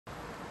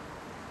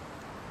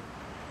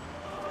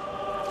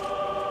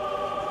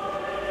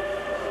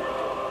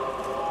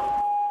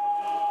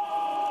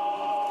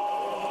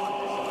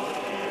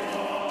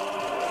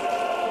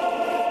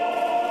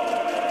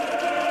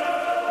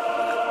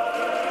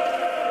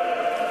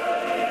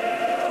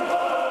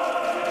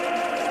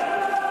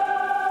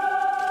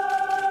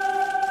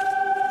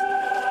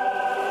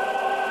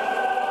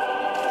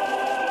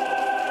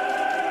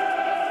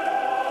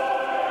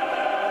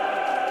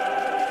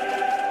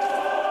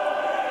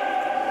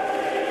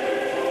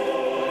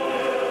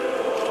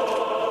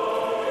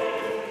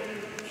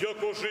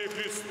Божий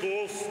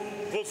Христос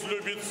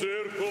возлюбит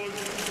церковь.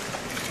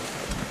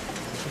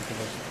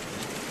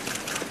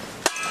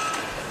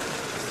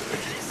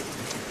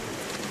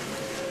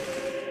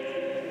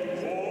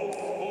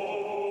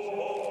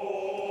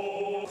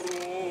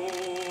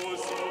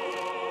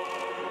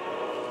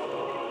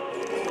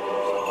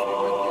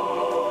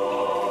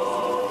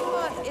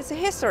 It's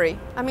history.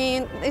 I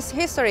mean, it's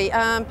history.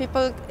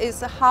 People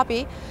is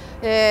happy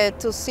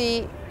to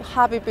see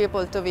happy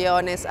people, to be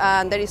honest.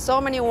 And there is so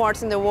many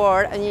wars in the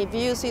world, and if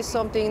you see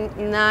something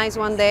nice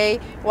one day,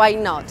 why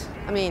not?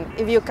 I mean,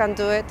 if you can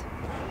do it.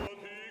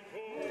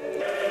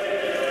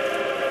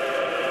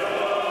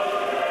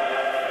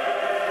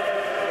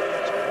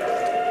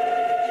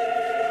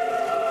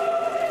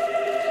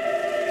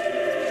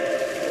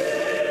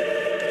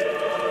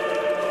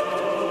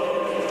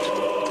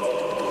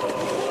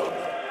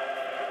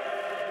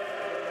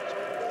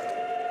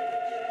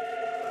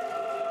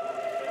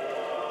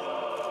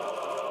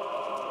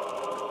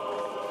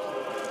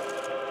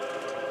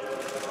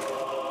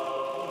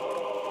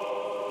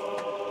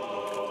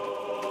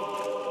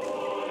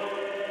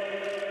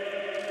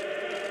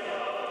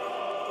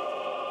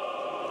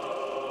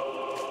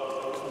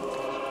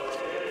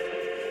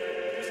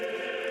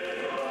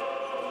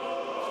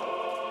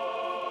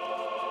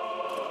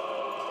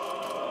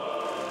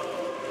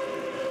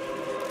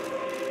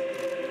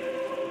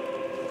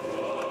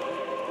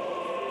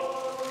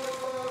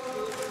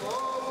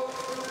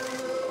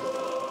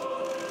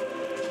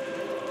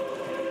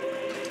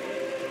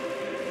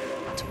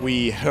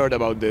 We heard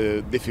about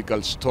the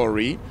difficult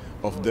story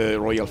of the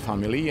royal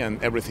family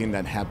and everything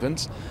that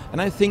happens.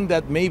 And I think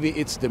that maybe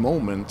it's the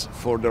moment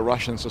for the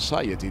Russian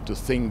society to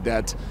think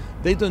that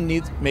they don't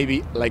need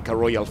maybe like a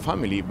royal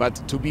family, but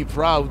to be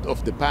proud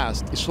of the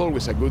past is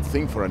always a good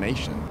thing for a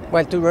nation.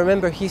 Well, to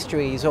remember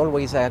history is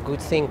always a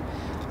good thing,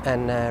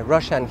 and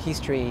Russian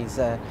history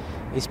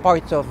is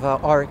part of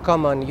our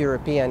common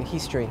European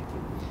history.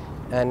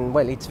 And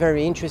well, it's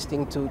very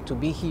interesting to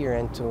be here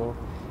and to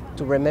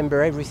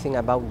remember everything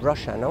about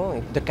Russia,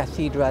 no? The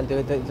cathedral,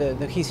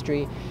 the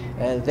history,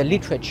 the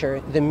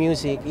literature, the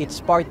music. It's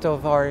part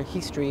of our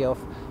history, of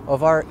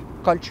our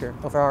culture,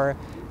 of our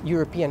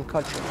European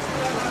culture.